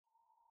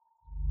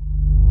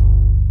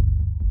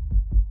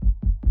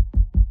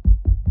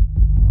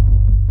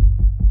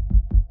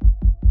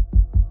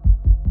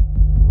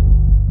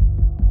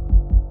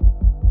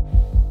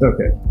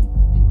Okay,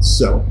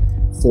 so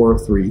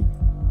 403,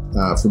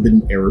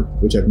 Forbidden Error,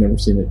 which I've never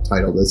seen it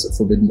titled as a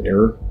Forbidden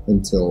Error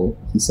until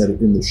he said it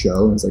in the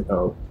show, and it's like,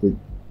 oh,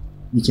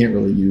 you can't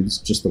really use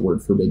just the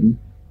word forbidden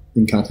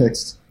in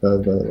context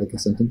of like a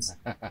sentence.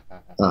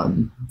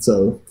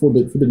 So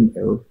Forbidden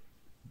Error,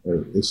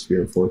 or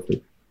Spirit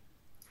 403.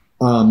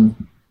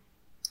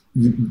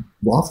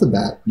 Off the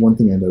bat, one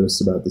thing I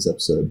noticed about this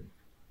episode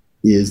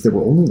is there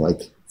were only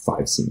like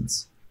 5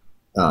 scenes.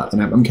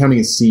 And I'm counting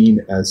a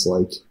scene as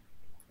like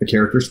a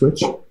character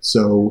switch.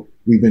 So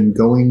we've been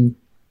going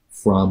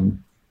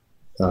from,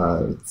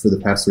 for the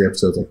past 3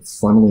 episodes, like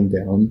funneling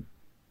down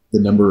the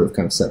number of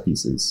kind of set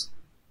pieces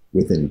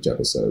within each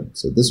episode.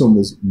 So this one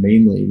was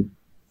mainly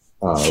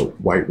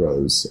White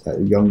Rose,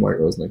 young White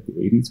Rose in like the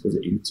 80s. Was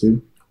it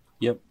 82?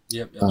 Yep.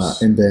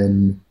 And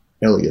then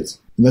Elliot.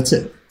 And that's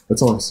it.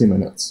 That's all I see in my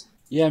notes.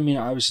 Yeah, I mean,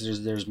 obviously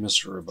there's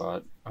Mr.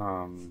 Robot,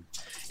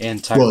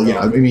 and Tyrell. Well, yeah,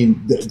 I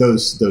mean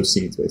those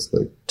scenes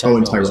basically. Tyrell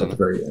and Tyrell at the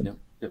very end.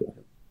 Yep.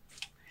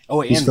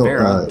 Oh, and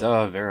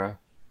Vera. Vera.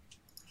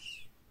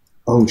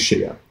 Oh shit!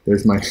 Yeah,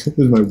 there's my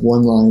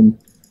one line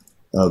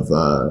of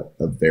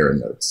Vera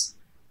notes,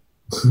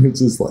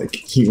 which is like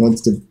he wants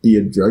to be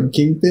a drug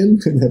kingpin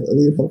and have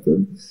Elliot help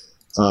him.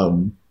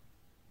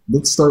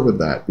 Let's start with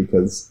that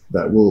because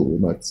that will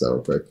knock this out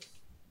real quick.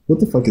 What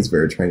the fuck is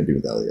Vera trying to do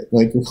with Elliot?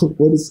 Like,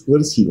 what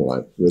does he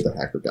want with a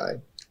hacker guy?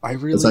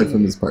 Aside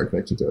from his prior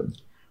connection to him.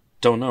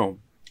 Don't know.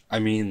 I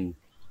mean,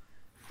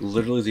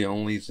 literally the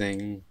only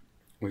thing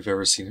we've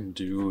ever seen him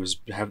do is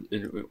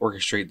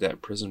orchestrate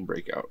that prison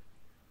breakout.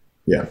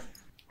 Yeah.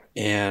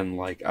 And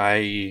like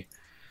I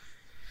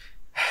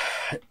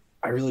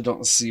really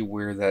don't see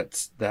where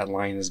that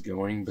line is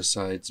going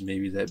besides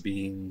maybe that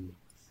being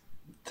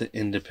the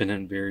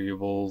independent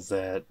variable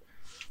that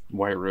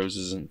White Rose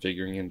isn't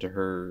figuring into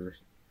her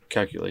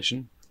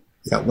calculation.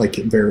 Yeah, like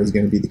Vera is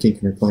going to be the king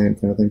in her clan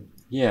kind of thing.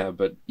 Yeah,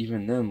 but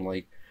even then,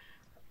 like,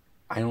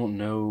 I don't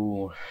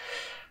know.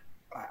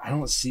 I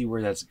don't see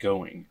where that's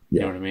going. You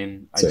know what I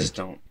mean? I just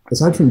don't.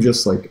 Aside from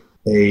just like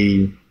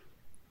a,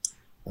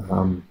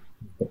 like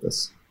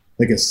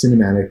a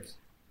cinematic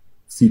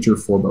future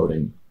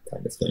foreboding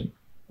kind of thing.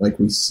 Like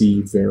we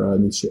see Vera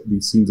and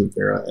these scenes of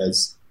Vera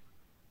as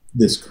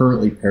this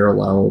currently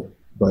parallel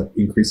but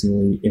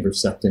increasingly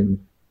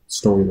intersecting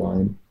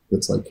storyline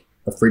that's like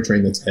a freight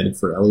train that's headed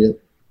for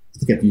Elliot. I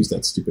think I've used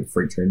that stupid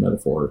freight train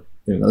metaphor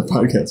in another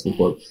podcast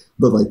before.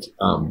 But like,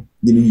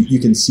 you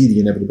can see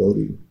the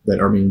inevitability that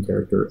our main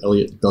character,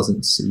 Elliot,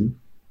 doesn't see,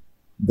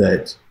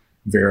 that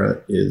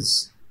Vera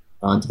is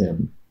onto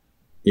him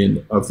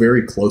in a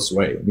very close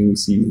way. I mean, we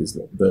see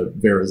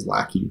Vera's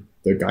lackey,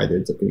 the guy that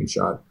ends up getting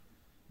shot,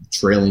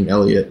 trailing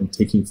Elliot and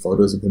taking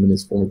photos of him and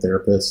his former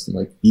therapist. And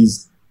like,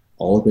 he's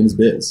all up in his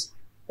biz.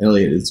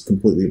 Elliot is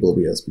completely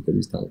oblivious because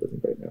he's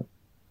television right now.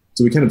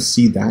 So we kind of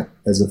see that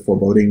as a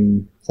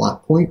foreboding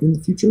plot point in the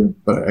future,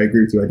 but I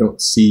agree with you. I don't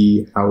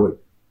see how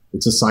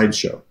it's a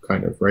sideshow,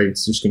 kind of, right?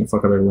 It's just going to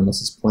fuck up everyone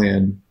else's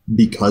plan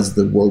because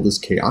the world is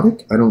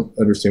chaotic. I don't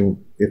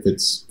understand if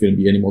it's going to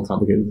be any more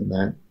complicated than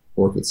that,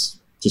 or if it's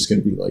just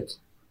going to be like,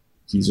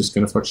 he's just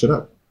going to fuck shit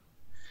up.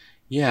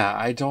 Yeah,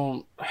 I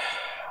don't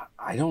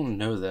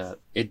know that.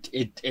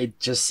 It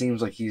just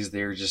seems like he's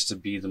there just to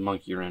be the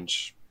monkey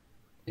wrench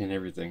in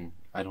everything.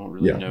 I don't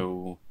really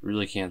know,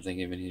 really can't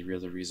think of any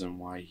other reason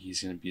why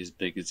he's going to be as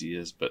big as he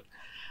is, but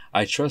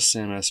I trust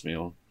Sam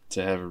Esmail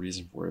to have a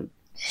reason for it.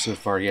 So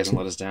far, he hasn't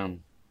let us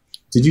down.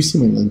 Did you see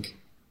my link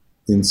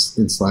in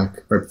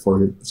Slack right before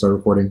we started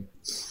recording?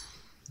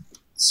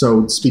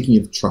 So, speaking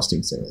of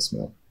trusting Sam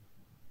Esmail,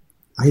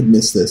 I had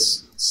missed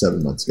this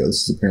 7 months ago.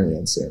 This is apparently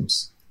on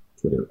Sam's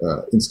Twitter,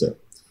 Insta,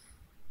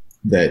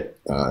 that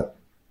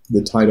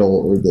the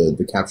title or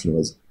the caption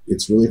was,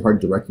 "It's really hard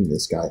directing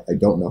this guy. I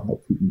don't know how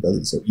Putin does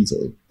it so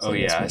easily." Oh,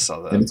 yeah, I saw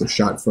that. And it's a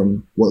shot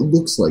from what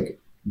looks like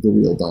the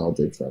real Donald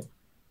J. Trump,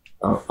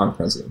 our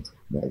president,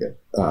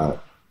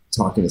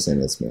 talking to Sam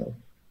Esmail.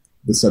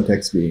 The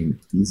subtext being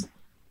he's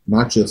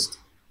not just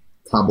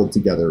cobbled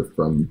together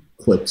from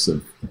clips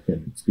of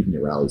him speaking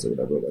at rallies or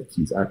whatever, like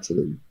he's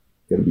actually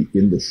going to be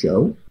in the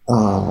show.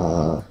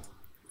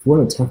 If we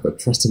want to talk about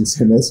trusting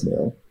Sam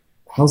Esmail,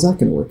 how's that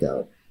going to work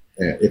out?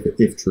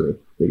 If true,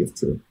 big if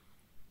true.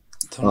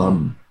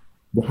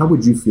 Well, how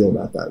would you feel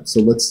about that?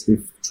 So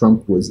if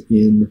Trump was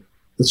in,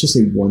 let's just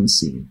say one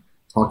scene,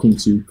 talking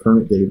to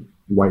current day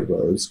White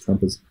Rose,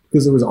 Trump is,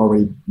 because there was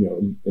already,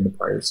 in the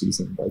prior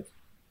season, like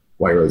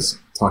White Rose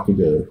talking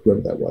to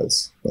whoever that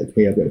was, like,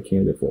 "Hey, I've got a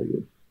candidate for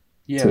you."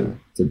 Yeah.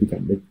 To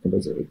become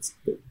president. It's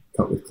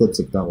cut with clips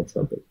of Donald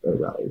Trump at a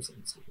rally or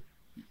something.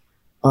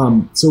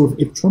 So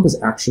if Trump is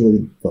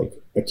actually like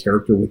a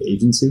character with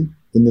agency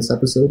in this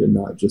episode and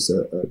not just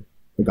a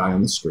guy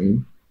on the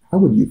screen, how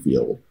would you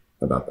feel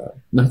about that?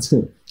 Not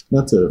to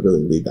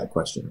really lead that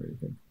question or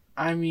anything.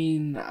 I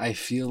mean, I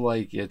feel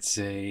like it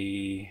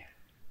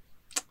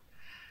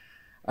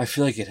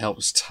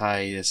helps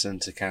tie us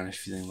into kind of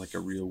feeling like a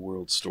real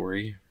world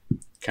story,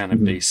 kind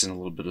of based in a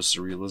little bit of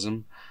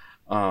surrealism.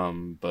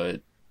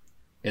 But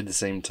at the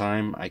same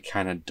time, I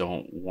kind of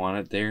don't want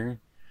it there.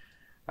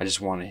 I just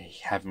want to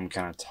have him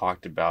kind of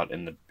talked about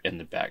in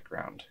the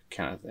background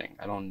kind of thing.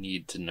 I don't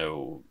need to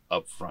know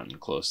up front and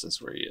close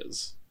this where he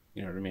is.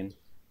 You know what I mean?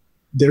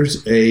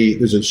 There's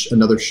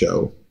another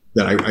show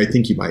that I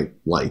think you might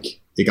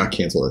like. It got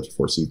canceled after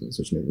 4 seasons,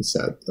 which made me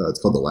sad.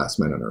 It's called The Last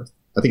Man on Earth.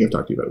 I think I've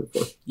talked to you about it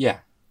before. Yeah.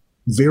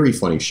 Very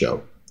funny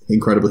show.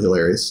 Incredibly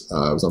hilarious.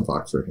 I was on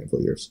Fox for a handful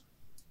of years.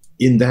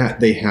 In that,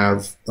 they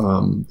have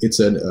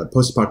it's a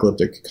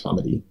post-apocalyptic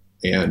comedy,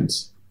 and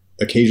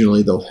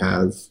occasionally they'll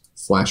have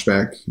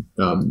flashback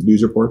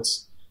news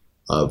reports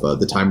of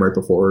the time right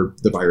before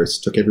the virus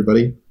took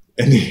everybody.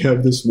 And they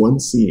have this one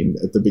scene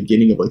at the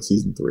beginning of like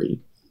season 3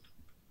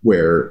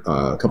 where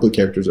a couple of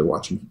characters are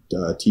watching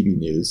TV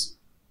news.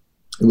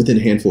 And within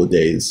a handful of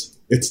days,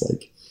 it's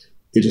like,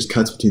 it just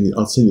cuts between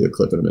I'll send you a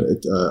clip in a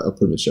minute. I'll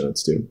put it in the show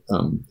notes too.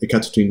 It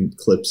cuts between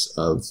clips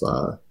of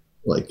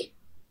like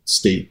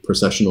state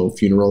processional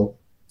funeral,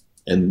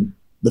 and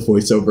the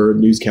voiceover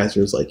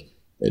newscaster is like,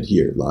 and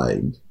here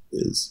lying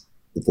is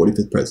the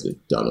 45th president,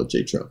 Donald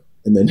J. Trump.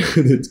 And then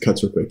it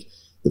cuts real quick.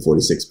 The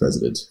 46th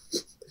president,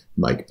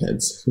 Mike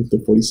Pence. The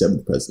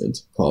 47th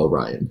president, Paul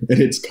Ryan. And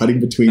it's cutting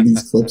between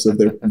these clips of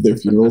their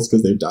funerals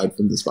because they've died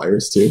from this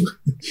virus too.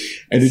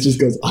 And it just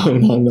goes on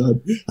and on and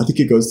on. I think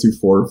it goes through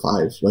 4 or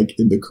 5, like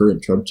in the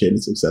current Trump chain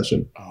of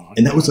succession. Oh,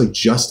 and that was like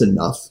just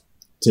enough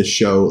to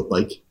show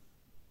like,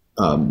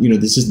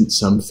 this isn't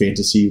some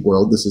fantasy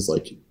world. This is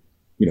like,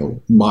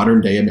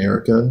 modern day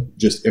America,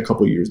 just a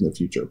couple of years in the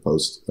future,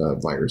 post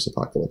virus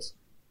apocalypse.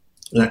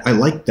 And I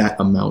like that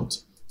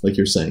amount, like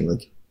you're saying,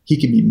 like he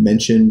can be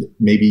mentioned.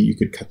 Maybe you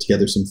could cut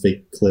together some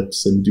fake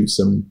clips and do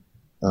some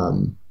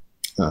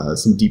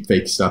deep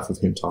fake stuff of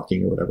him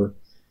talking or whatever.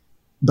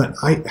 But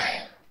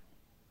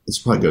it's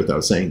probably good that I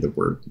was saying that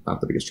we're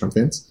not the biggest Trump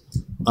fans.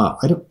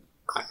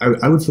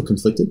 I would feel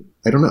conflicted.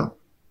 I don't know.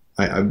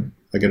 I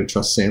got to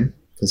trust Sam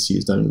because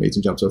he's done an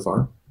amazing job so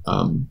far.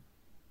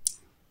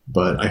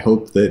 But I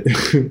hope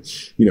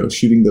that,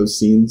 shooting those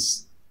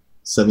scenes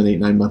 7, 8,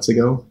 9 months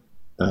ago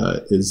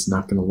is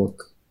not going to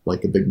look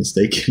like a big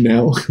mistake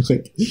now,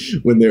 like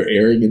when they're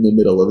airing in the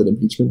middle of an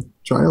impeachment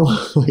trial.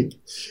 Like,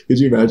 could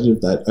you imagine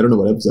if that, I don't know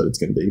what episode it's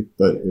going to be,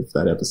 but if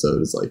that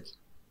episode is like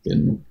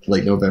in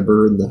late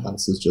November and the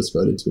House has just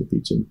voted to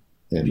impeach him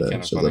and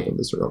shows up on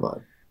Mr.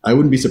 Robot. I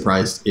wouldn't be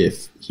surprised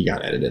if he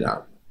got edited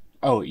out.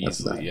 Oh,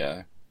 easily,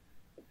 yeah.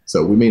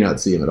 So we may not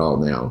see him at all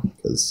now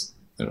because,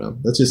 I don't know,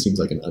 that just seems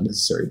like an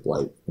unnecessary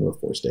blight or a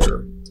forced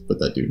error to put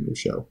that dude in your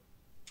show.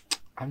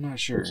 I'm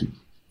not sure.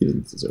 He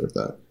didn't deserve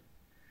that.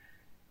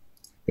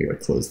 I gotta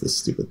close this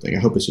stupid thing. I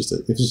hope it's just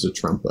a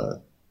Trump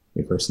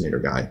impersonator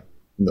guy.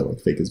 And they'll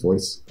like fake his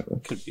voice.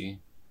 Could be.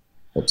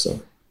 Hope so.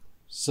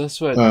 So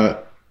that's what.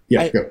 Go.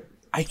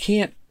 I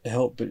can't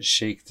help but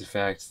shake the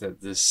fact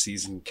that this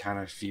season kind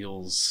of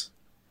feels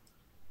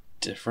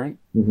different.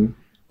 Mm-hmm.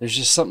 There's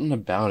just something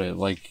about it.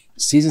 Like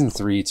season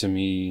 3 to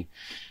me,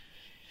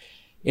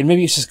 and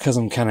maybe it's just because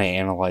I'm kind of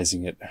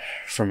analyzing it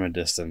from a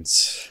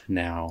distance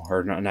now,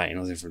 or not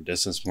analyzing from a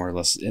distance, more or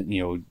less,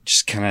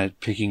 just kind of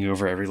picking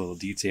over every little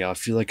detail. I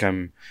feel like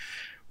I'm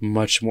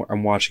watching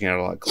it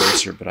a lot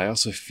closer, but I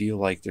also feel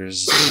like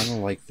there's kind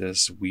of like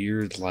this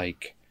weird,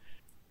 like,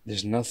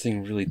 there's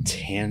nothing really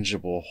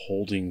tangible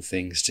holding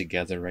things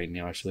together right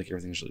now. I feel like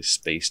everything's really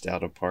spaced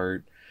out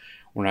apart.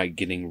 We're not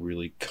getting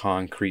really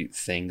concrete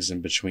things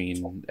in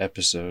between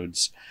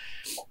episodes.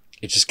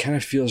 It just kind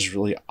of feels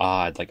really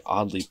odd, like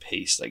oddly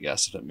paced, I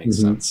guess, if that makes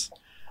sense.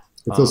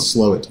 It feels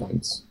slow at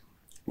times.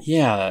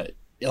 Yeah,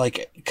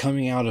 like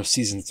coming out of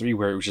season 3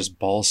 where it was just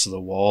balls to the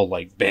wall,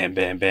 like bam,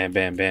 bam, bam,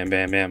 bam, bam,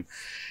 bam, bam.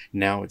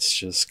 Now it's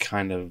just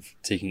kind of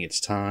taking its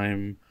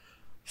time,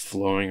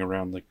 flowing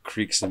around the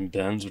creeks and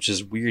bends, which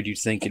is weird. You'd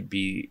think it'd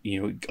be,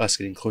 us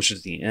getting closer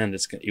to the end,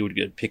 it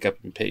would pick up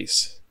in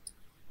pace.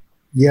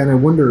 Yeah, and I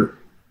wonder,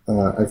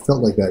 I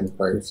felt like that in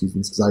prior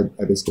seasons because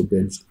I basically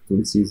binged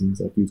 3 seasons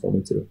like you told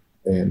me to.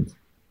 And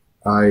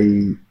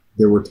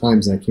there were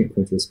times, and I can't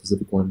point to a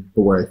specific one,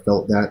 but where I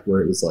felt that,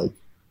 where it was like,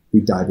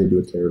 we dive into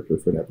a character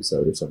for an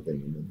episode or something,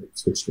 and then it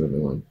switched to another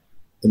one.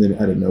 And then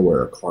out of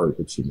nowhere, a car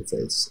hits you in the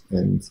face.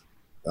 And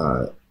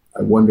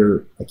I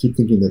wonder, I keep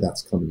thinking that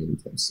that's coming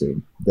anytime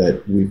soon,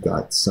 that we've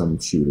got some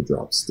shoe to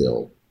drop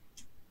still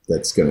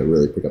that's going to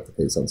really pick up the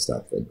pace on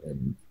stuff.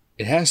 And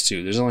it has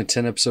to. There's only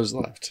 10 episodes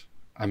left.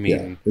 I mean,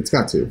 yeah, it's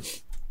got to.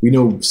 We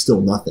know still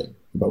nothing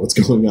about what's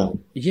going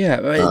on. Yeah,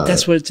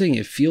 that's what I'm saying.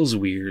 It feels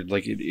weird.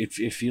 Like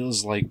it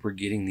feels like we're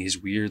getting these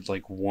weird,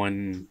 like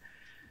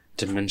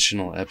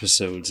one-dimensional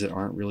episodes that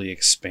aren't really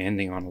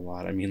expanding on a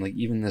lot. I mean, like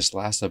even this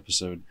last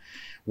episode,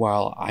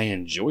 while I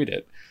enjoyed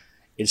it,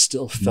 it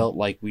still felt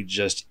like we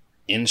just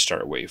inched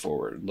our way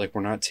forward. Like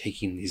we're not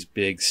taking these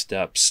big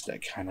steps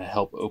that kind of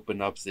help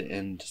open up the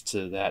end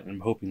to that. And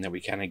I'm hoping that we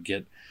kind of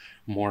get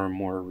more and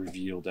more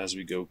revealed as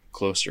we go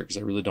closer, because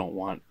I really don't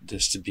want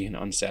this to be an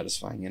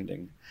unsatisfying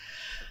ending.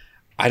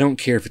 I don't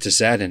care if it's a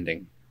sad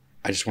ending.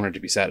 I just want it to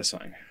be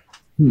satisfying.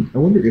 I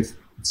wonder if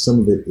some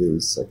of it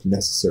is like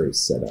necessary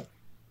setup.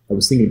 I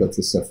was thinking about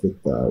this stuff with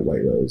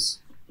White Rose,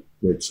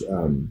 which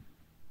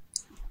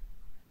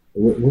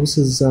what was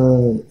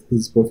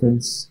his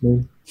boyfriend's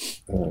name?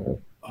 Uh,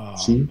 Oh Chi,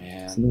 something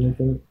man. like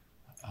that.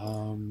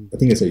 Um. I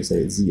think that's how you say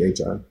it,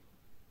 ZHI. The way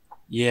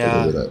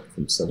Yeah. with that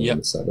from 7 on Yep.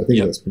 the side. I think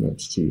Yep. that's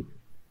pronounced Chi.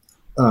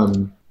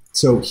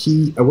 So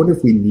I wonder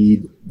if we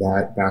need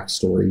that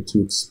backstory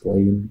to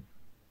explain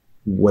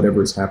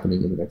whatever is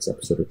happening in the next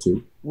episode or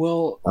two.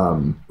 Well,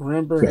 Um,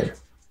 remember okay,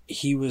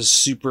 he was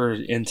super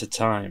into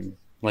time,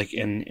 like,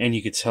 and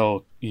you could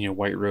tell,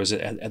 White Rose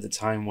at the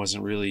time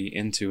wasn't really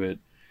into it,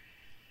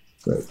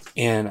 right.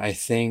 and I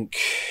think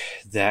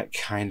that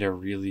kind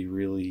of really,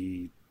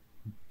 really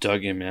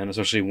dug him in,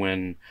 especially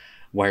when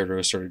White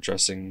Rose started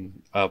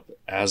dressing up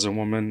as a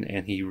woman,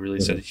 and he really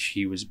Uh-huh. said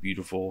she was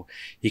beautiful.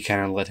 He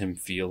kind of let him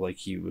feel like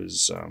he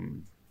was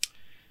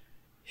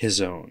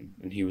his own,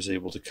 and he was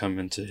able to come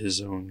into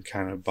his own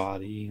kind of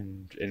body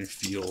and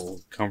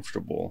feel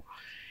comfortable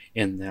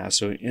in that.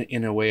 So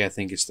in a way, I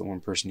think it's the one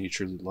person he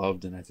truly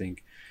loved, and I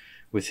think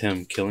with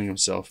him killing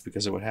himself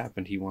because of what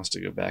happened, he wants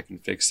to go back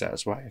and fix that.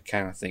 That's why I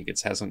kind of think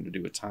it has something to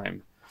do with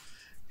time.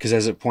 Because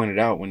as it pointed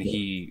out,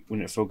 Yeah.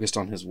 when it focused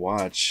on his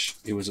watch,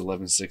 it was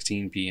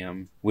 11:16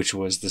 p.m., which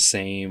was the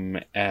same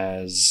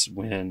as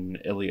when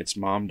Elliot's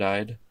mom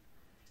died,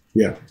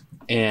 Yeah.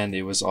 and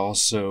it was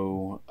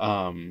also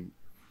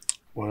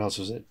what else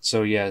was it?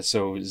 So yeah,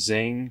 so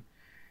Zhang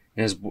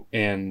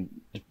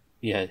and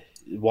yeah,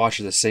 watch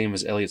are the same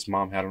as Elliot's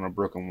mom had on a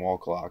broken wall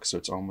clock. So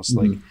it's almost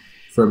like, Mm-hmm.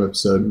 From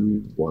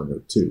episode 1 or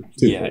 2.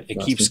 Two, yeah, right? it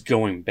Last keeps one.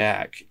 going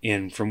back.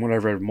 And from what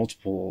I've read,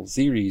 multiple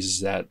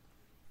theories that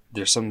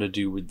there's something to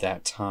do with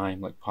that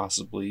time, like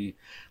possibly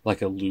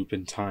like a loop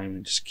in time,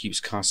 and just keeps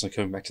constantly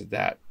coming back to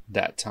that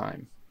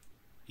time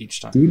each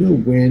Do time. we know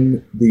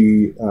when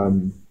the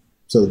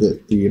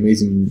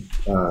amazing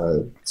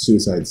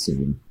suicide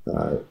scene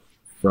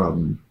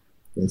from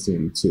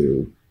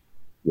 1982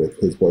 with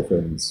his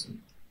boyfriend's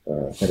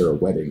hetero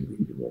wedding he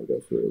didn't want to go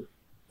through?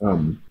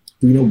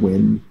 Do we know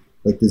when?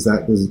 Like, does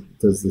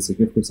the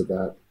significance of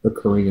that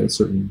occurring at a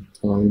certain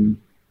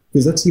time?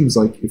 Because that seems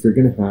like if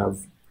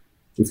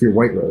you're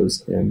White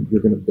Rose and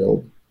you're going to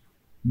build,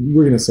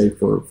 we're going to say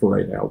for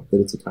right now that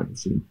it's a time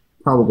machine.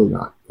 Probably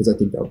not, because I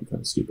think that would be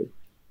kind of stupid.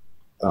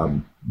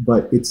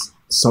 But it's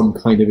some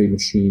kind of a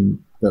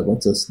machine that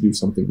lets us do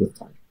something with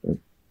time. Right?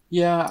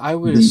 Yeah, I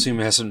would The assume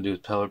it has something to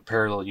do with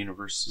parallel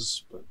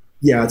universes, but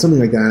Yeah, it's something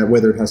like that.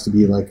 Whether it has to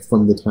be like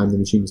from the time the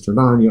machine is turned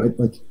on,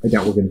 I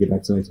doubt we're going to get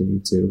back to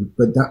 1982,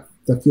 but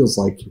that feels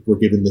like we're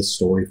given this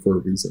story for a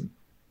reason.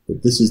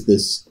 That this is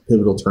this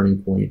pivotal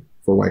turning point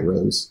for White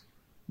Rose,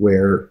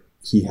 where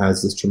he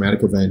has this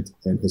traumatic event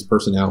and his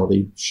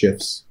personality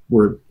shifts.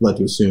 We're led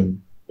to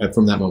assume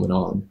from that moment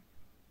on,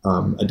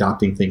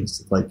 adopting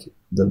things like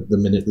the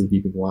minutely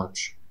beeping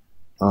watch.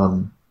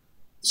 Um,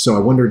 so I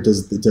wonder,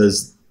 does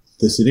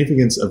the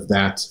significance of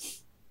that,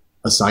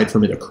 aside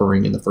from it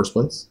occurring in the first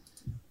place,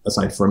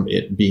 aside from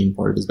it being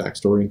part of his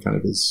backstory and kind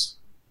of his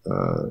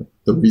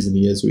the reason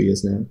he is who he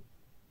is now,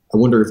 I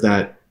wonder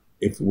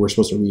if we're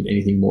supposed to read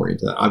anything more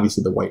into that.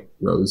 Obviously, the white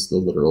rose, the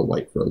literal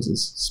white rose,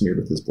 is smeared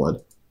with his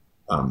blood.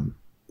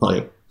 Probably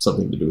have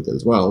something to do with it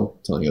as well,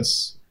 telling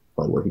us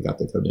probably where he got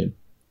the code name.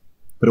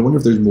 But I wonder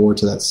if there's more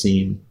to that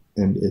scene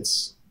and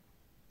its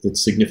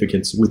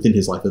significance within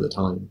his life at the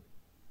time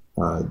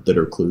that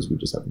are clues we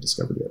just haven't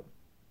discovered yet.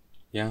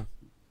 yeah,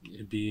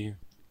 it'd be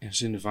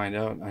interesting to find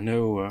out. I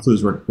know.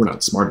 Clues we're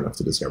not smart enough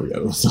to discover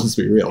yet. Let's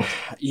be real.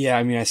 Yeah,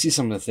 I mean, I see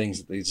some of the things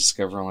that they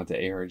discover on like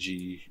the ARG Oh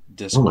my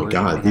Discord,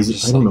 god, and I'm these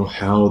just I don't like, know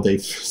how they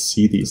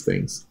see these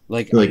things.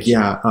 like They're I like,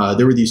 yeah,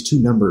 there were these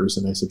two numbers,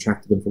 and I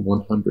subtracted them from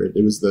 100.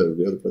 It was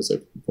the other place I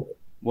put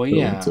well, it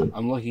yeah, into.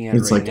 I'm looking at And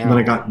it it's right like, and then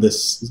I now. got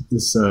this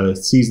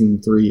season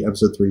 3,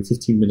 episode 3,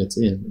 15 minutes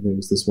in, and there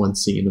was this one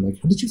scene. I'm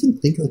like, how did you even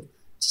think like to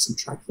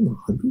subtract from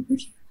 100? How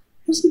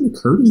does it even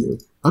occur to you?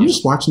 I'm Yeah.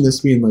 just watching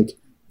this being like,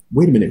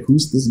 wait a minute,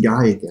 who's this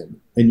guy again?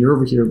 And you're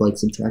over here like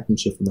subtracting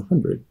shit from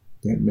 100.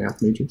 Damn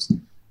math majors.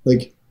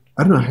 Like,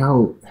 I don't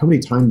know how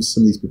many times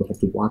some of these people have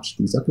to watch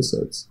these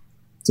episodes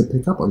to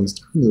pick up on these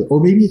tiny, or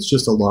maybe it's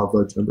just a law of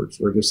large numbers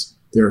where just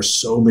there are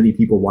so many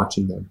people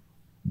watching them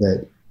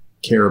that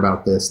care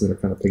about this and that are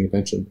kind of paying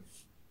attention.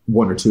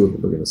 One or two of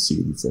them are going to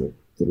see these little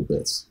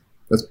bits.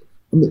 That's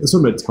what I'm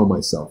going to tell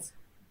myself,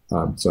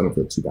 so I don't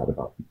feel too bad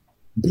about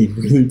being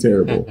really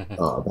terrible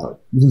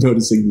about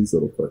noticing these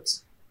little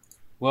quirks.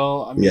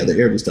 Well, I But yeah, mean,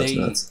 the air just stuff's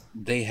nuts.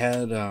 they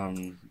had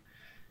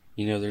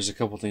there's a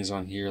couple things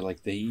on here,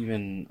 like they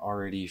even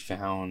already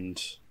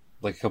found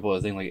like a couple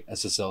of things like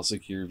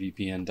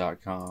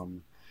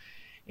SSLSecureVPN.com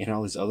and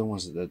all these other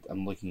ones that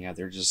I'm looking at.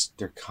 They're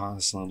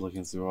constantly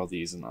looking through all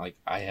these, and like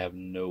I have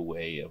no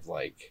way of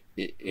like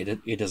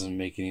it doesn't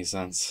make any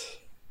sense.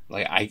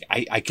 Like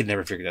I could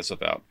never figure that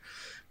stuff out.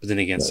 But then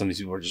again, But, some of these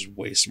people are just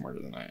way smarter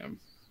than I am.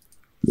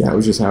 yeah, I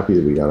was just happy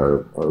that we got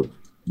our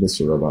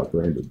Mr. Robot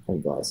branded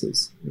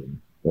eyeglasses. I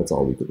mean, that's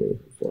all we could really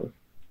hope for.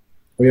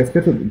 Oh yeah, I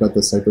forgot about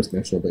the Cyprus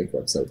National Bank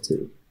website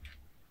too.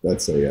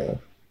 That's a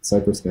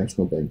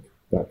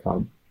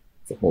cyprusnationalbank.com.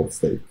 It's a whole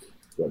fake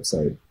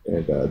website,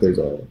 and there's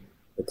a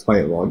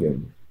client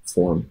login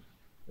form,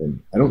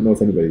 and I don't know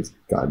if anybody's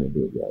gotten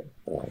into it yet.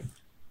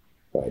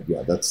 But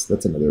yeah, that's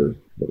another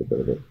little bit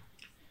of it.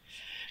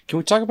 Can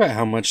we talk about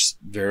how much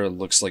Vera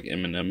looks like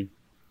Eminem?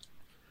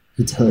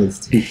 He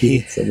does.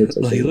 He, so much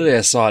like literally,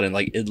 I saw it and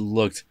like it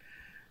looked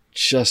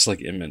just like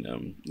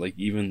Eminem. Like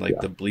even like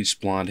the bleached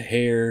blonde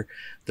hair,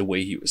 the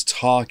way he was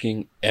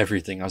talking,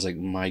 everything. I was like,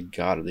 my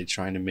God, are they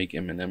trying to make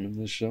Eminem in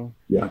this show?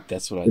 Yeah, like,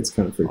 that's what it's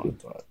kind of freaky.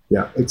 Thought.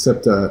 Yeah,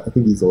 except I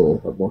think he's a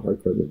little more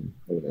hardcore than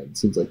Eminem. It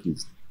seems like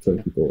he's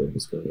killing people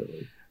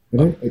indiscriminately.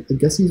 And I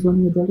guess he's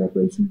running a drug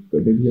operation,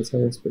 but maybe he has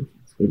high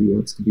aspirations. Maybe he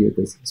wants to be a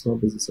small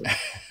business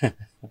owner.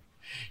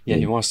 Yeah,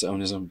 he wants to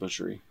own his own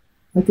butchery.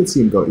 I could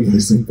see him going to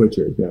his own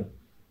butchery, yeah.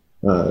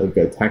 I've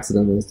got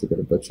taxidermist, I've got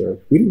a butcher.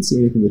 We didn't see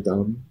anything with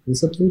Dom in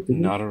this episode, did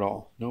we? Not at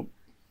all. Nope.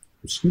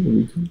 Was she in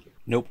the recap?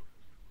 Nope.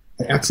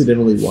 I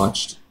accidentally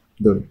watched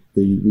the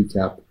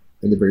recap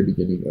in the very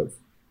beginning of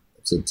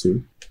episode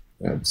 2.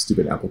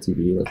 Stupid Apple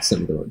TV like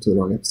sent me to the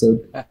wrong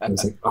episode. I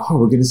was like, oh,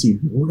 we're going to see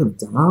more of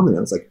Dom. And I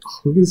was like,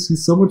 oh, we're going to see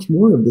so much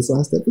more of this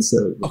last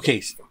episode.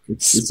 Okay.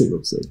 It's the same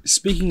episode.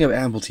 Speaking of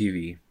Apple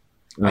TV,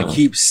 I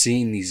keep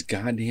seeing these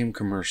goddamn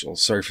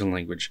commercials. Sorry for the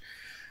language.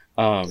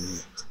 I've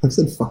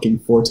said fucking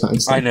 4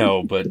 times. I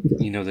know, but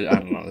you know that I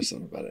don't know. There's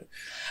something about it.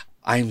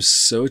 I'm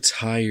so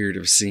tired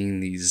of seeing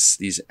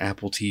these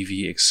Apple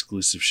TV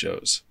exclusive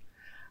shows.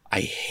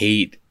 I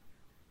hate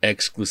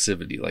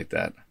exclusivity like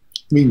that.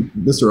 I mean,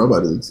 Mr.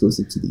 Robot is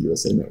exclusive to the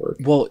USA Network.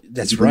 Well,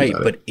 that's right,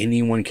 but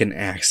anyone can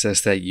access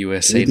that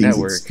USA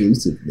Network.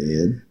 Exclusive,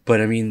 man. But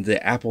I mean,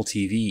 the Apple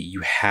TV,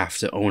 you have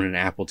to own an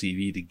Apple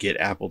TV to get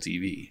Apple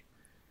TV.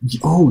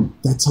 Oh,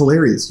 that's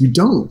hilarious. You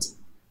don't.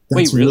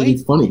 That's Wait, really?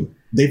 Funny.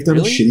 They've done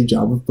a shitty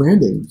job of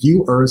branding.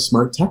 You are a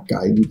smart tech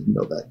guy and you didn't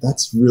know that.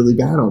 That's really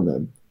bad on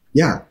them.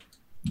 Yeah.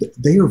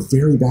 They are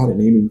very bad at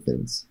naming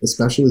things,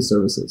 especially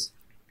services.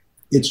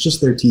 It's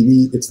just their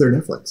TV. It's their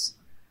Netflix.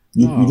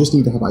 You just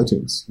need to have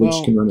iTunes, which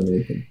can run on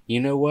anything. You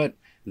know what?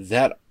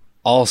 That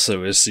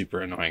also is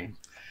super annoying.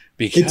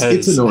 Because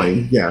it's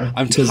annoying, yeah.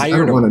 I'm tired. I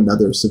don't want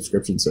another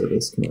subscription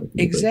service.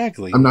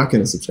 Exactly. I'm not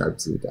going to subscribe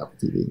to Apple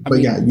TV.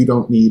 But yeah, you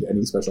don't need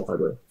any special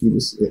hardware. You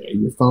just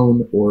your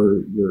phone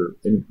or your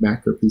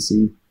Mac or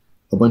PC.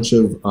 A bunch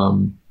of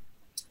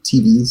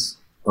TVs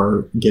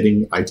are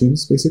getting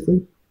iTunes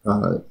basically.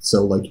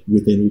 So like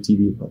within your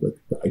TV, like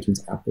the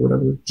iTunes app or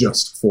whatever,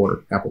 just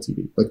for Apple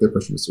TV. Like they're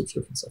pushing the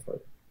subscription stuff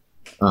like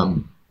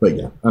that. But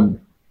yeah,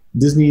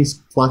 Disney's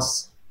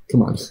Plus.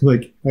 Come on,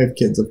 like I have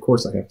kids. Of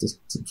course, I have to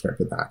subscribe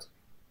to that.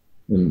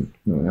 And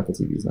Apple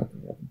TV is not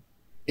going to happen.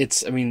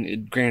 It's, I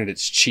mean, granted,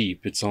 it's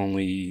cheap. It's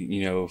only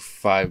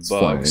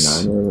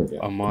 $5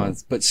 a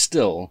month, but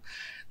still,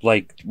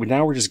 like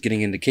now we're just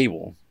getting into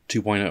cable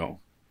 2.0.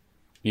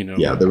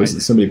 Yeah, there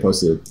was somebody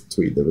posted a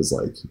tweet that was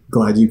like,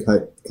 "Glad you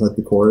cut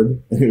the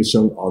cord," and it was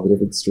showing all the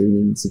different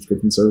streaming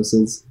subscription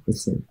services.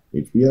 It's like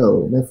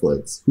HBO,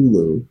 Netflix,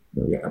 Hulu,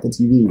 Apple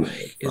TV.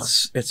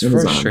 It's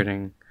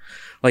frustrating.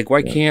 Like,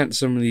 why can't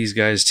some of these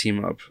guys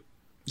team up?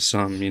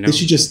 They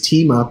should just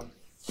team up,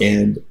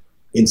 and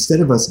instead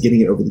of us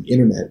getting it over the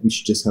internet, we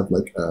should just have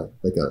like a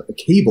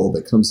cable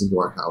that comes into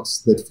our house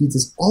that feeds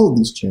us all of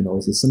these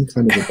channels as some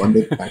kind of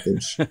abundant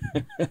package.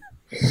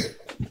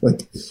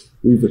 Like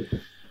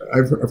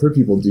I've heard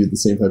people do the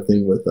same type of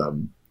thing with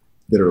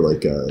that are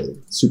like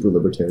super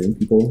libertarian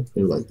people.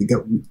 They're like the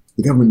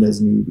government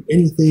doesn't need to do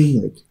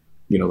anything, like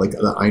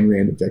the Ayn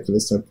Rand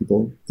objectivist type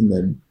people. And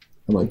then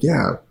I'm like,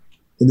 yeah.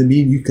 And then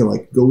me and you can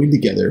like go in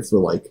together for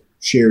like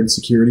shared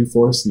security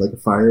force and like a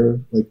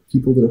fire, like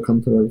people that will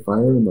come to our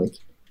fire, and like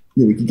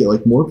we could get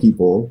like more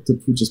people to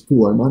just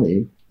pool our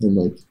money and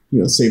like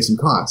save some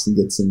costs and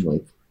get some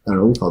like I don't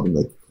know, we call them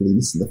like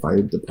police and the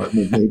fire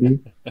department maybe.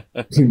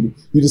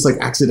 You just like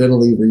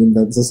accidentally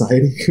reinvent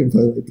society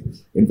by like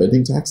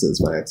inventing taxes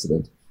by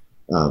accident.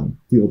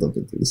 People don't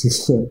think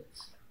these.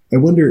 I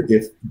wonder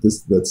if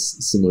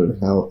that's similar to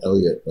how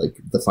Elliot, like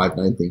the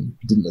 5'9" thing,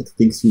 didn't like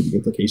think through the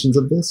implications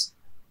of this.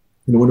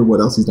 And I wonder what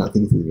else he's not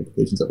thinking through the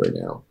implications of right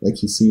now. Like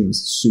he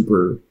seems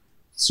super,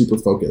 super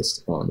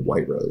focused on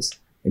White Rose,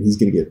 and he's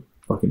gonna get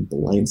fucking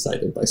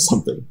blindsided by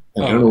something.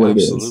 And I don't know what it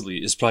is. Absolutely,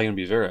 it's probably gonna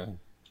be Vera.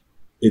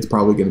 It's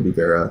probably gonna be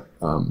Vera.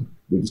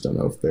 We just don't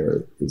know if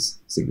Vera is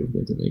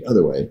significant in any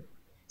other way.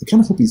 I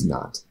kind of hope he's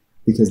not,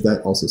 because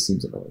that also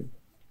seems annoying.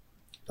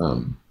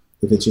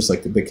 If it's just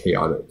like the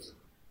chaotic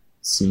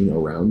scene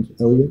around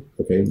Elliot,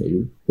 okay,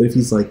 maybe. But if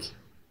he's like,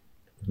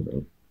 I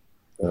don't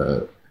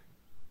know,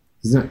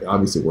 he's not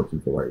obviously working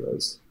for White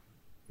Rose,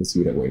 because he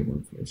would have way more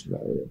information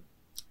about Elliot.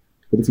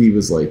 But if he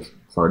was like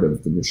part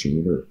of the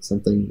machine or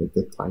something, like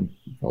the time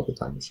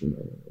machine,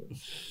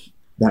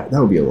 that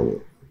would be a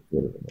little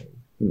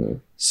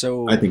annoying.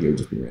 So I think it would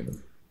just be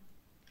random.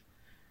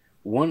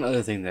 One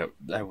other thing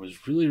that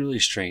was really, really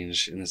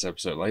strange in this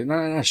episode, like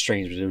not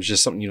strange, but it was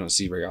just something you don't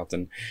see very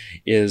often,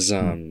 is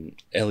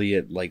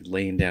Elliot like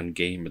laying down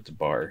game at the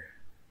bar.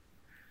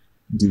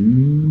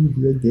 Do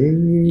the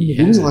game. Yeah.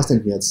 When was the last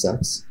time he had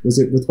sex? Was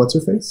it with what's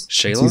her face?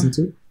 Shayla? Season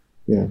 2?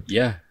 Yeah.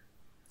 Yeah.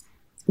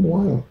 It's been a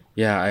while.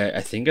 Yeah,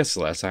 I think that's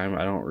the last time.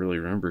 I don't really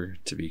remember,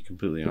 to be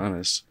completely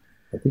honest.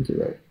 I think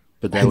you're right.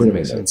 But that would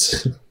make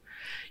sense.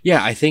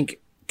 Yeah, I think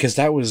because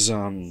that was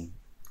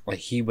like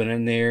he went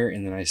in there,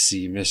 and then I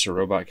see Mr.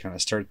 Robot kind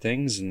of start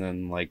things, and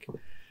then like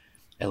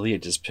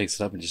Elliot just picks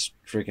it up and just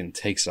freaking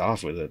takes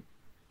off with it.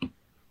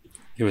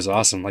 It was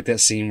awesome. Like that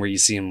scene where you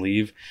see him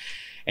leave,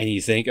 and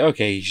you think,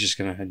 okay, he's just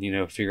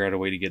gonna, figure out a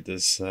way to get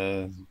this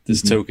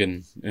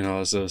token and all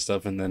this other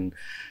stuff, and then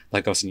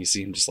like all of a sudden you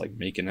see him just like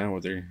making out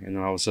with her, and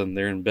then all of a sudden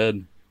they're in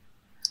bed.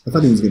 I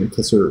thought he was gonna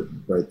kiss her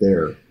right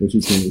there when she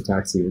was in the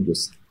taxi and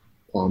just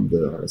palm the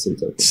RSA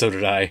token. So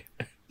did I.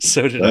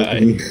 So did I.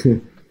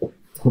 The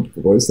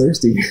boy's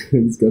thirsty.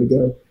 He's gotta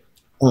go.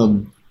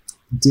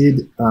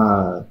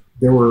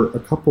 There were a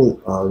couple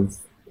of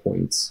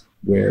points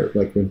where,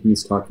 like, when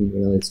he's talking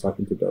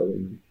to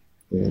Darling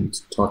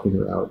and talking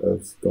her out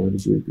of going to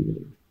Dewey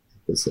Beanie,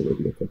 this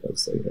Olivia Cook I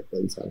say at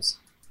Betty's house.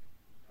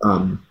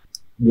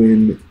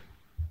 When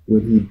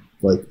he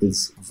like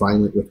is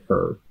violent with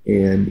her,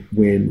 and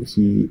when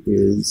he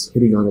is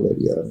hitting on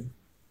Olivia,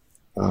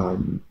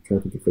 I'm trying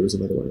to think if there was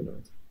another one or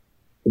not.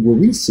 Were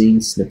we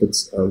seeing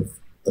snippets of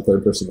a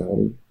third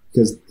personality?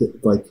 Because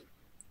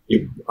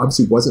it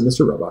obviously wasn't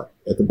Mr. Robot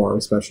at the bar,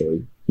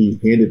 especially. He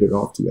handed it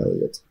off to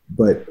Elliot,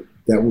 but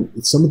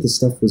some of the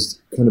stuff was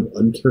kind of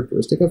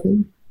uncharacteristic of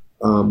him.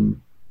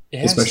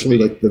 Especially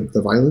like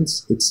the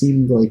violence. It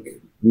seemed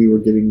like we were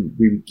given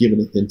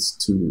a hint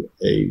to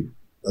a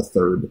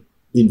third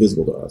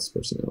invisible to us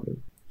personality.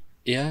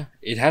 Yeah,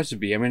 it has to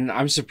be. I mean,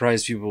 I'm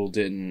surprised people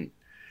didn't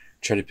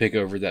try to pick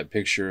over that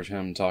picture of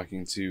him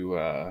talking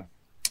to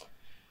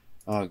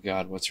oh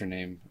God, what's her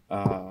name?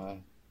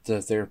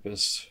 The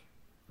therapist.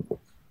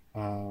 I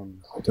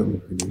don't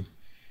know her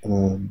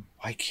name.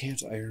 Why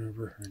can't I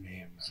remember her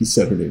name? He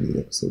said her name in the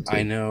episode too.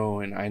 I know,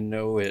 and I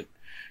know it.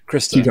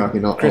 Krista. Keep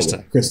talking.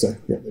 Krista.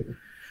 Yeah.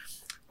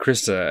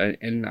 Krista,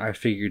 and I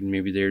figured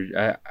maybe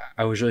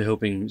I was really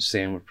hoping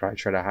Sam would probably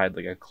try to hide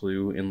like a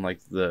clue in like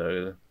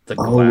the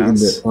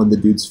glass. On the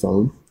dude's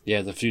phone.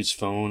 Yeah, the dude's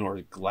phone or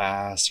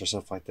glass or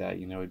stuff like that.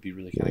 It'd be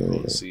really kind of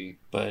cool to see,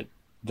 but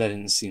that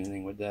didn't see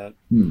anything with that.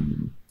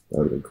 That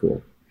would have been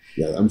cool.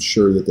 Yeah, I'm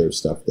sure that there's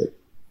stuff that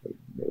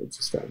no one's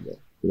just found yet.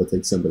 It'll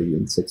take somebody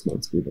in 6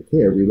 months to be like,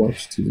 hey, I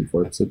rewatched season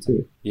 4, episode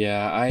 2.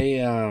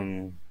 Yeah,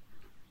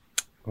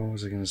 what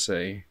was I going to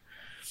say?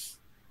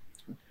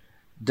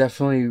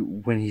 Definitely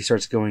when he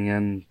starts going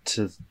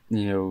into,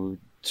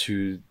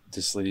 to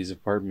this lady's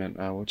apartment,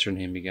 what's her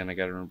name again? I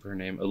got to remember her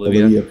name.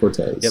 Olivia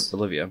Cortez. Yep,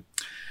 Olivia.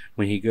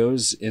 When he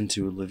goes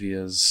into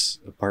Olivia's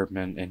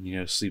apartment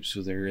and, sleeps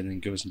with her and then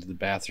goes into the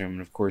bathroom.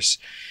 And of course,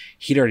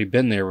 he'd already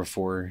been there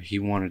before. He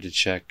wanted to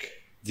check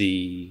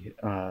the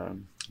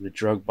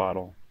drug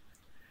bottle.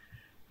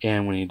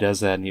 And when he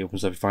does that and he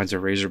opens up, he finds a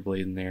razor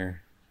blade in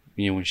there.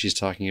 When she's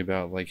talking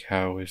about like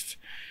how if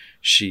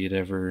she had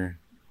ever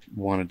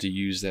wanted to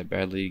use that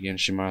badly again,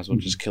 she might as well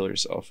just kill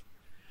herself.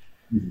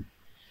 Mm-hmm.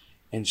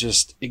 And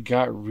just, it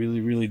got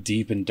really, really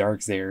deep and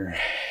dark there.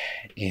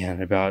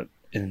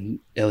 And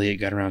Elliot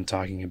got around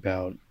talking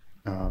about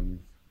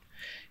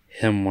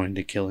him wanting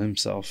to kill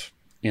himself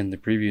in the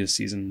previous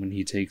season when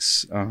he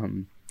takes,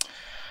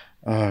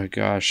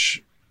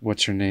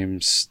 what's her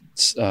name's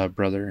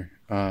brother?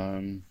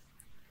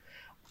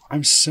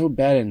 I'm so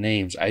bad at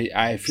names.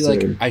 I feel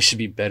like I should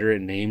be better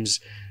at names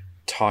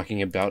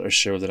talking about a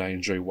show that I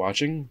enjoy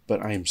watching, but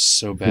I am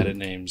so bad at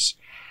names.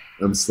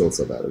 I'm still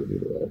so bad at it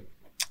either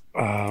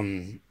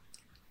way.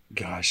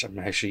 Gosh, I'm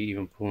actually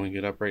even pulling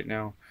it up right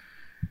now.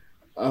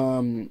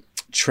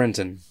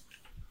 Trenton's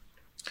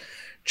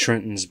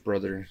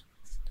brother.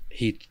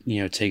 He,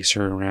 takes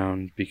her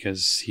around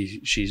because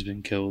she's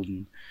been killed,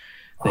 and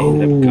they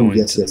end up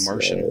going to the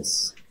Martian.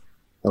 Yes.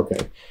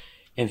 Okay.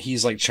 And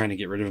he's like trying to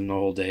get rid of him the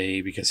whole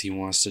day because he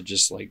wants to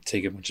just like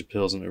take a bunch of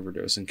pills and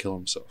overdose and kill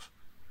himself.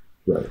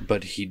 Right.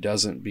 But he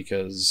doesn't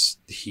because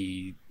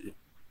he,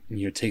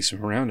 takes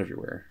him around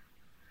everywhere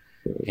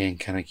and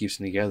kind of keeps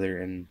them together.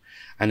 And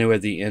I know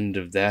at the end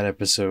of that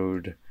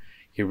episode,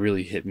 it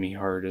really hit me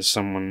hard as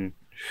someone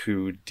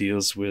who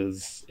deals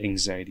with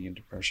anxiety and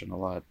depression a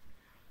lot.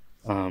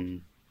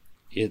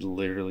 It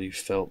literally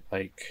felt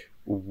like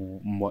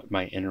what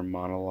my inner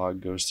monologue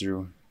goes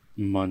through,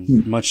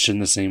 much in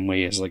the same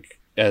way as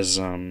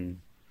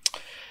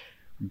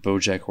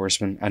BoJack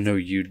Horseman. I know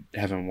you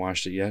haven't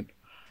watched it yet,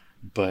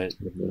 but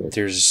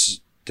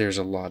there's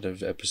a lot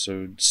of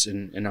episodes,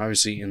 and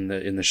obviously in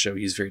the show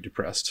he's very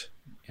depressed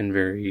and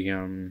very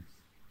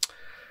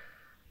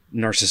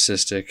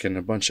narcissistic and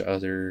a bunch of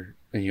other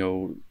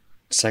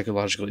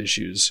psychological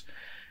issues.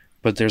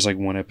 But there's like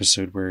one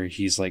episode where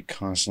he's like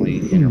constantly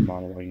inner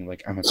monologuing,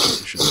 like, I'm a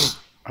piece of shit.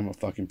 I'm a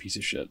fucking piece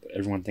of shit.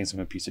 Everyone thinks I'm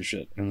a piece of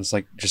shit. And it's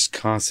like just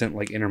constant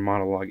like inner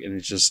monologue, and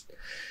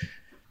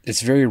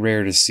it's very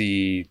rare to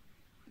see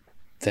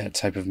that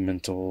type of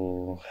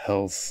mental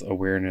health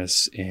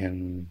awareness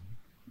and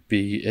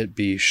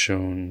be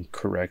shown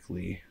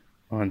correctly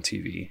on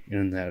TV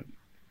in that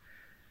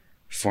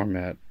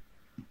format,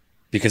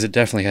 because it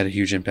definitely had a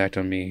huge impact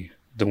on me,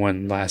 the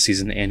one last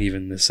season and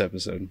even this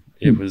episode.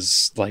 It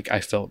was like I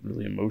felt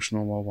really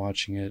emotional while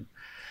watching it,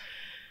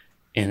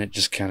 and it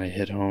just kind of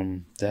hit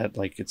home that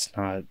like it's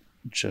not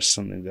just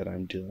something that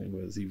I'm dealing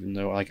with, even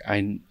though like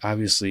I'm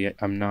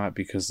not,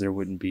 because there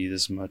wouldn't be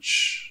this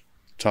much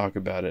talk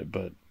about it,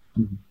 but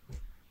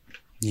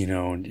you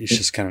know, it's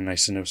just kind of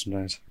nice to know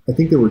sometimes. I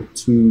think there were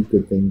two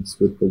good things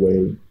with the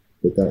way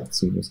that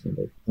scene was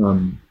handled.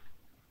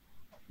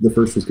 The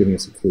first was giving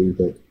us a clue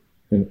that,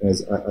 and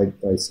as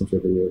I sent you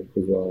a video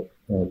as well,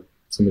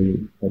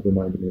 somebody had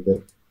reminded me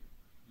that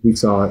we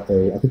saw I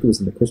think it was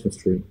in the Christmas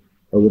tree,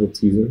 a little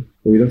teaser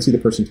where we don't see the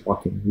person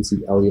talking. We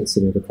see Elliot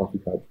sitting at a coffee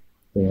cup,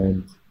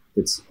 and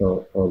it's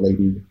a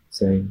lady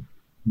saying,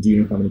 "Do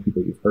you know how many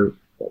people you've hurt?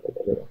 Blah, blah,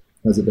 blah, blah.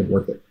 Has it been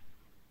worth it?"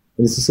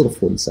 And it's this little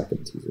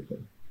 40-second teaser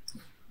thing.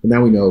 And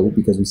now we know,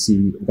 because we see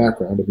in the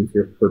background and we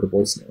heard her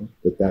voice now,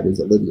 that is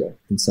Olivia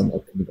in some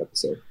upcoming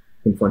episode,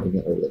 confronting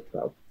an Elliot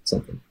about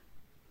something.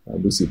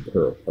 We see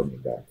her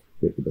apartment back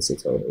with the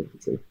mistletoe over the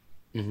tree.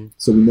 Mm-hmm.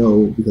 So we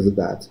know because of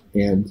that,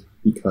 and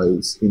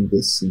because in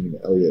this scene,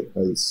 Elliot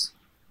has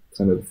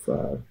kind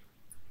of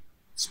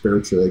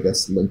spiritually, I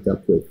guess, linked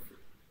up with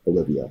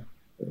Olivia.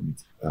 And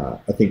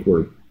I think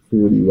we're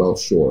pretty well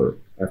sure,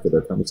 after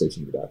their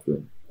conversation in the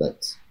bathroom,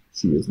 that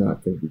she is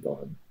not going to be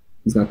gone.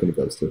 He's not going to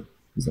ghost her.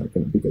 He's not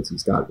going to, because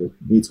he's got what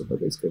he needs from her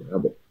basically now,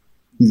 but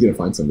he's going to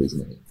find some reason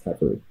to have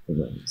her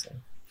around his life.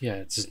 Yeah,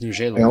 it's his new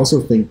J-Lo. I also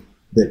think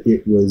that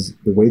it was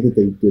the way that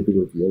they did the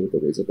reveal with the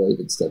razor blade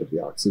instead of the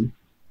oxy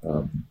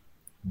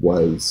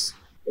was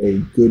a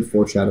good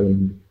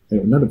foreshadowing,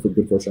 not a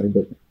good foreshadowing,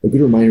 but a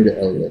good reminder to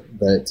Elliot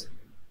that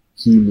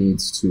he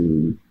needs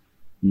to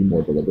be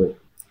more deliberate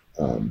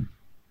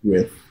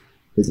with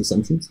his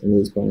assumptions and with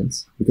his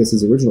plans, because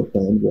his original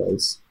plan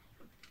was,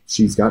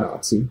 she's got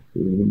oxy,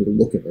 we didn't even need to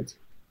look at it.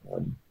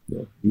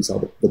 We saw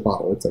the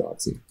bottle, it's at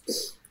oxy,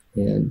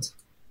 and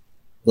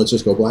let's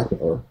just go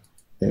blackmail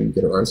her and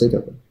get her RSA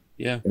token.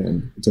 Yeah.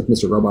 And it took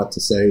Mr. Robot to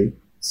say,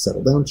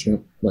 "Settle down,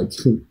 champ. Like,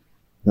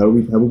 how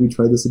would we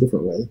try this a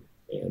different way?"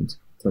 And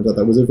turns out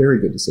that was a very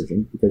good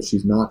decision, because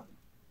she's not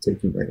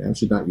taking right now.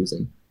 She's not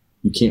using.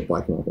 You can't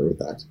blackmail her with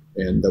that,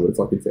 and that would have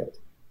fucking failed.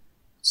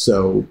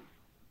 So,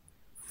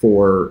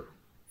 for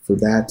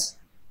that,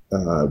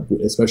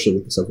 especially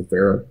with the stuff with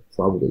Vera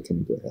probably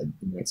coming to a head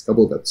in the next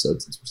couple of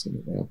episodes, since we're seeing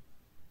it now,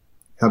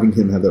 having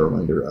him have that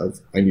reminder of,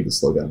 I need to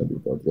slow down and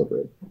be more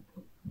deliberate,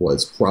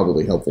 was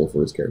probably helpful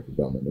for his character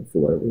development and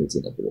for whatever his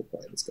inevitable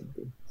plan is going to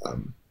be.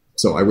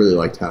 So I really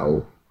liked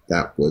how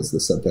that was the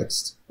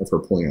subtext of her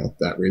pulling out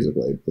that razor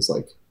blade, was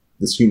like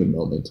this human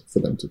moment for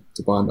them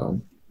to bond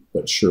on,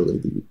 but surely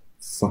the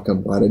fuck,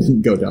 I'm glad I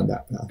didn't go down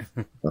that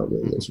path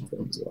realization for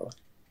him as well.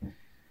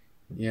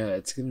 Yeah,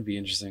 it's going to be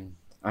interesting.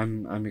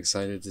 I'm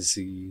excited to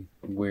see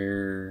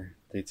where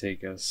they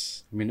take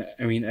us. I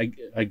mean,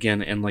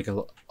 again, and like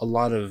a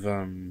lot of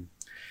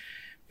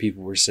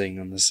people were saying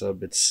on the sub,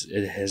 this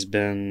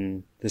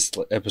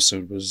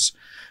episode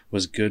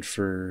was good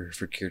for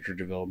character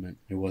development.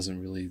 It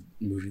wasn't really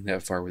moving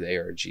that far with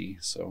ARG,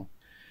 so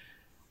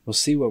we'll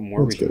see what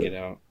more we can get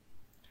out.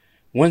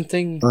 One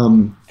thing.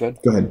 Go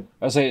ahead.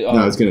 I say. No,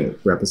 I was going to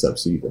wrap us up.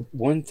 So you go.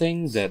 One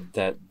thing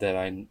that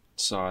I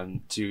saw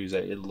too is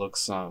that it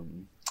looks.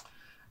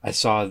 I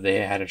saw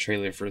they had a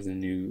trailer for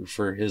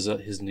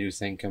his new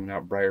thing coming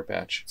out, Briar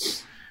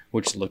Patch,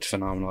 which looked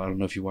phenomenal. I don't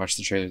know if you watched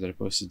the trailer that I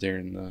posted there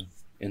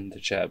in the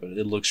chat, but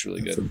it looks really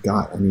good. I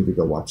forgot. I need to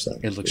go watch that.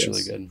 It looks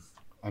really good.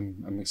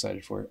 I'm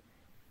excited for it.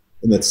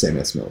 And that's Sam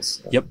S.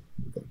 Mills. Yep.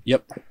 Okay.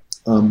 Yep.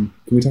 Can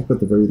we talk about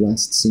the very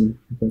last scene?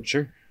 Okay.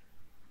 Sure.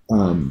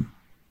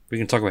 We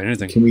can talk about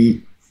anything. Can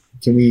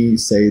we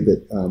say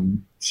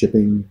that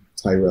shipping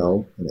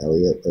Tyrell and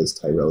Elliot as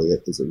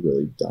Tyrelliot is a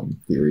really dumb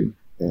theory,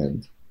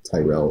 and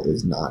Tyrell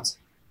is not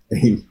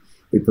a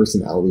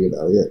personality of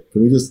Elliot?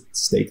 Can we just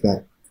stake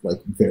that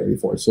like very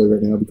forcefully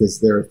right now,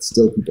 because there are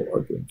still people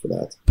arguing for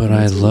that? But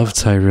I love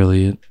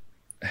Tyrelliot.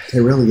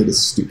 Tyrelliot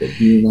is stupid.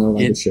 You're not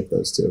allowed to ship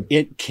those two.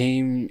 It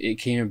came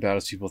about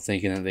as people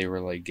thinking that they were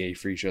like gay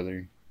for each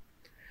other.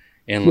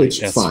 And which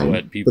that's fine,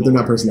 what people, but they're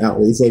not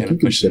personalities. Like, you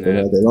can ship them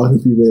all day long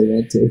if you really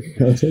want to.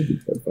 That'd be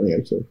quite funny,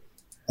 actually.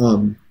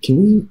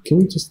 Can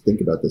we just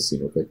think about this scene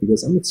real quick?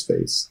 Because on its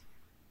face,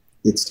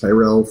 it's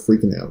Tyrell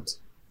freaking out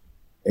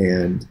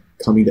and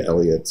coming to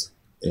Elliot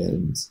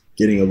and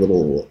getting a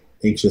little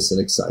anxious and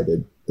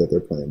excited that their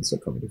plans are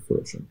coming to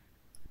fruition.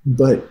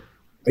 But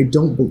I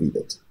don't believe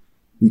it.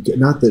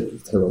 Not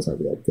that Tyrell's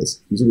not real,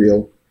 because he's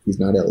real. He's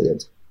not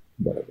Elliot.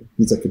 Whatever.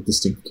 He's like a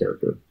distinct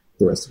character.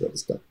 The rest of it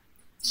is done.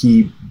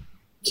 He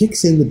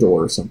kicks in the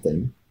door or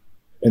something,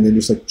 and then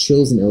just like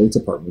chills in Elliot's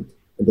apartment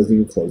and doesn't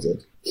even close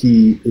it.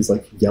 He is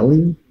like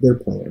yelling their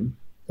plan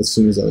as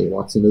soon as Elliot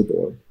walks into the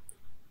door.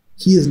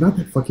 He is not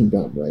that fucking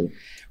dumb, right?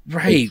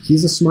 Right. Like,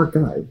 he's a smart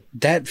guy.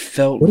 That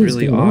felt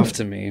really off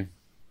to me.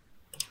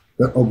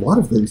 A lot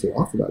of things were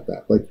off about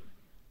that. Like,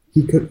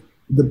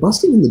 the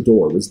busting in the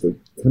door was the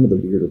kind of the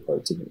weirder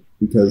part to me,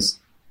 because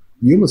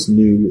you almost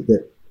knew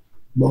that,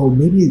 well,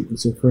 maybe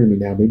it's occurring to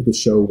me now, maybe the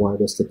show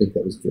wanted us to think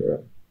that was Vera.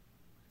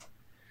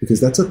 Because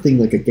that's a thing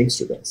like a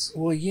gangster does.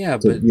 Well, yeah,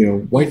 so, but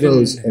White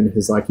Rose and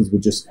his lackeys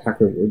would just hack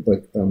her,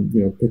 like,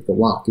 pick the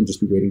lock and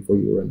just be waiting for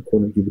you around the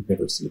corner. You would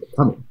never see them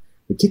coming.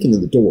 But kicking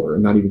in the door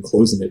and not even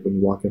closing it when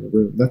you walk in the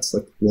room, that's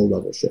like low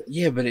level shit.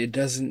 Yeah, but it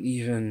doesn't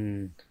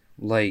even,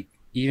 like,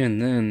 even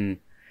then,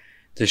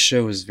 the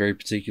show is very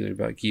particular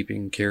about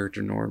keeping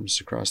character norms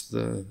across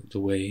the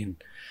way.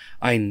 And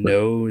I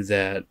know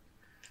that,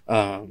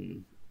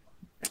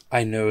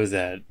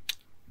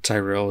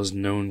 Tyrell is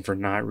known for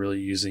not really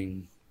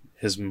using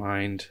his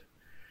mind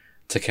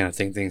to kind of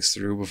think things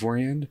through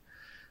beforehand.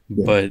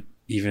 Yeah. But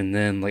even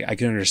then, like, I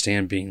can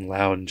understand being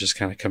loud and just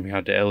kind of coming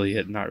out to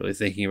Elliot and not really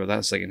thinking about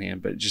that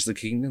secondhand, but just the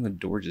kicking in the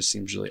door just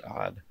seems really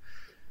odd.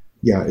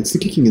 Yeah, it's the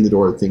kicking in the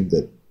door thing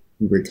that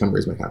kind of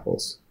raised my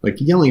hackles. Like,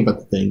 yelling about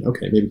the thing,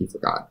 okay, maybe he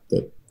forgot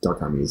that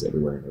Dark Army is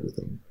everywhere and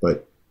everything,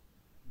 but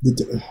I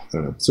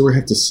don't know. So we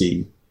have to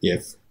see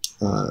if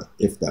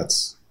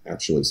that's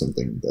actually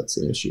something that's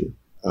an issue.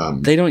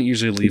 They don't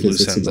usually leave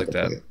loose ends like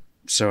that.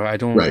 So I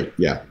don't... Right,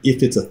 yeah.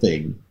 If it's a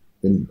thing,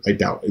 then I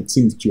doubt. It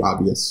seems too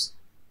obvious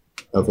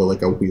of a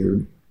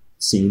weird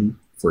scene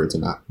for it to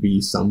not be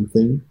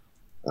something.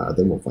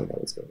 Then we'll find out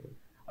what's going on.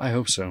 I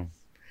hope so.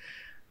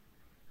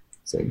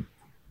 Same.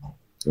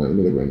 Let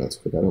me look at my notes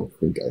quick. I don't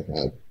think I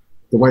had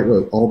the White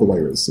Rose. All the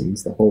White Rose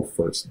scenes. The whole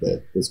first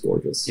bit was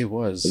gorgeous. It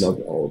was. I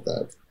loved all of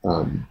that.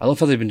 I love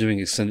how they've been doing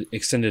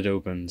extended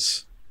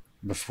opens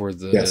before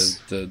the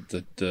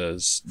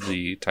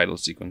title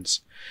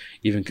sequence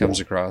even comes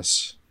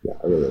across. Yeah,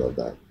 I really love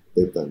that.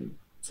 They've done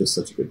just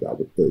such a good job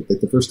with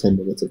the first 10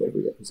 minutes of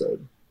every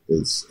episode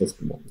is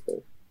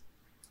wonderful.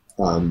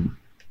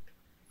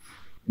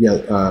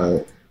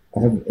 I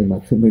have in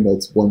my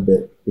notes one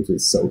bit, which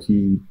is so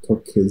he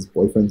took his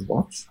boyfriend's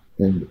watch,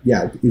 and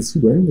is he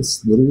wearing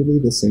literally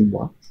the same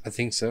watch? I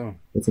think so.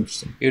 That's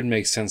interesting. It would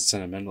make sense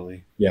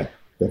sentimentally. Yeah,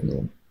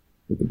 definitely.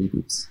 With the beep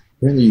beeps.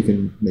 Apparently you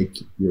can make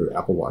your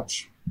Apple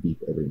Watch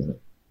beep every minute.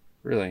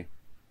 Really?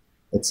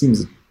 That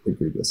seems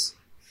egregious.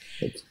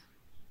 Like,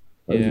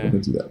 I'm going to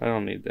do that. I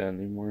don't need that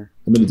anymore.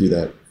 I'm going to do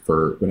that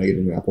for when I get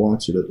a new Apple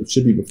Watch. It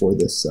should be before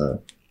this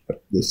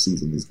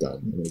season is done.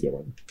 I'm going to get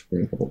one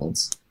in a couple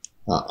months.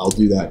 I'll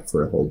do that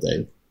for a whole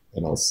day,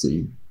 and I'll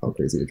see how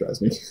crazy it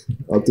drives me.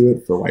 I'll do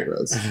it for White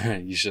Rose.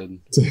 You should.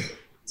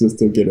 Just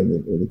to get him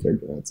in the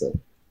character mindset.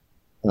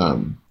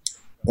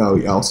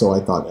 Also,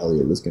 I thought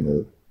Elliot was going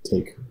to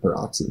take her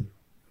Oxy.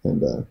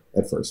 And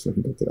at first, when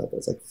he picked it up, I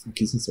was like, fuck,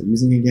 he's going to start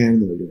using it again.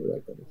 And then we're going to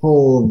write down the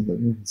hole. And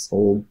like, this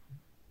whole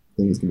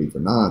thing is going to be for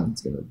naught.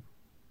 It's going to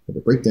have a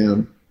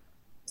breakdown.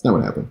 It's not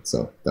what happened.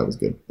 So that was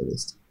good, at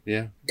least.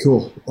 Yeah.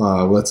 Cool.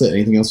 Well, that's it.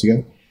 Anything else you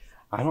got?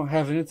 I don't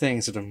have anything,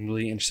 except I'm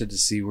really interested to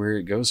see where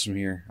it goes from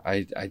here.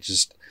 I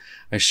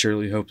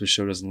surely hope the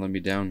show doesn't let me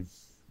down,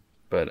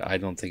 but I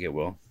don't think it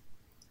will.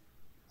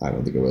 I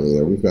don't think it will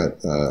either. We've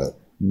got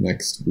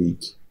next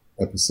week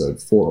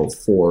episode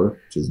 404,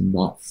 which is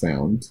Not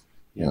Found.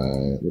 Yeah.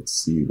 Let's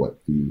see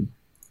what the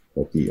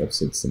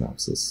episode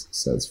synopsis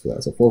says for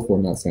that. So 404,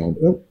 Not Found.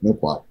 Oh, no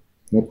plot.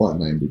 No plot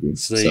in IMDb.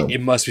 So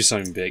it must be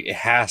something big. It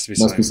has to be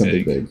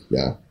something big.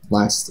 Yeah.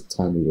 Last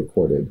time we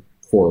recorded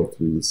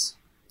 403's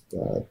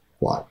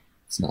plot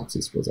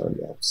synopsis was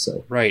already up.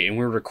 So right, and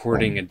we're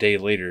recording a day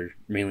later,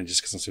 mainly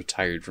just because I'm so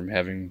tired from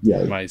having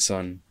my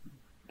son.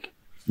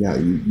 Yeah,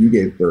 you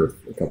gave birth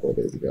a couple of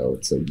days ago,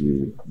 so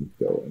you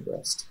go and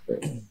rest.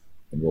 Right?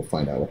 And we'll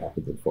find out what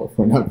happens in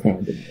 404 Not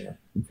Found in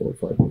 4 or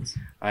 5 months.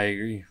 I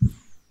agree.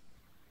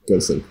 Go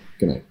to sleep.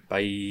 Good night.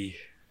 Bye.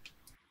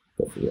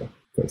 Go for real.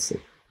 Go to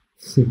sleep.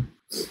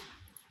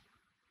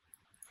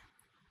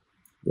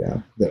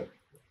 Yeah.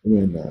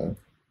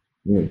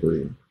 When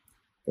Brie,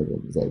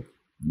 everyone was like,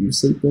 you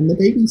sleep when the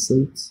baby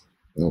sleeps.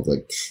 And I was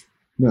like,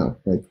 no,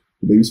 like,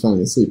 the baby's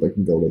finally asleep. I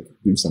can go,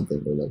 do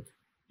something or,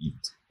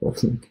 eat. Or,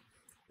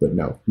 but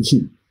no,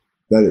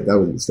 that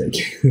was a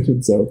mistake.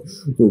 And so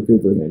for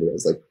Cooper and Andy, I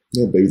was like,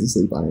 yeah, the baby's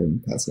asleep. I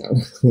am passing out.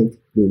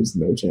 There's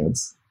no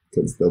chance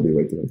because they'll be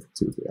waking in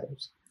 2 or 3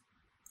 hours.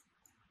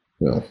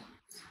 Well,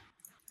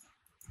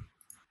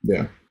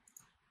 yeah.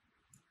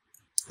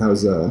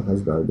 How's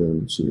daughter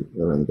doing? She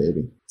around the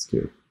baby? It's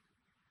cute.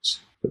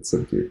 That's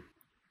so cute.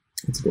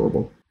 It's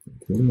adorable.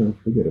 I don't know.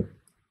 We get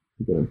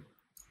him.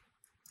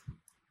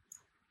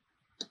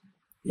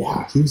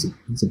 Yeah, he's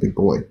a big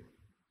boy.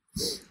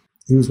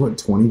 He was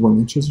 21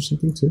 inches or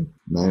something too?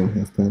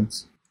 9.5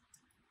 pounds.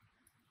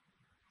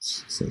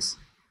 Jesus.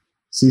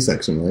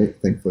 C-section, right?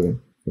 Thankfully,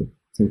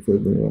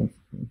 very well.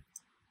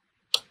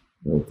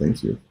 No,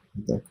 thank you.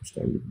 Get that pushed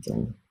out of your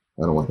vagina.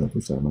 I don't want that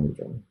pushed out of my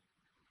vagina.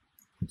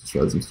 I just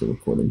realized I'm still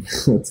recording.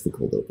 That's the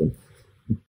cold open.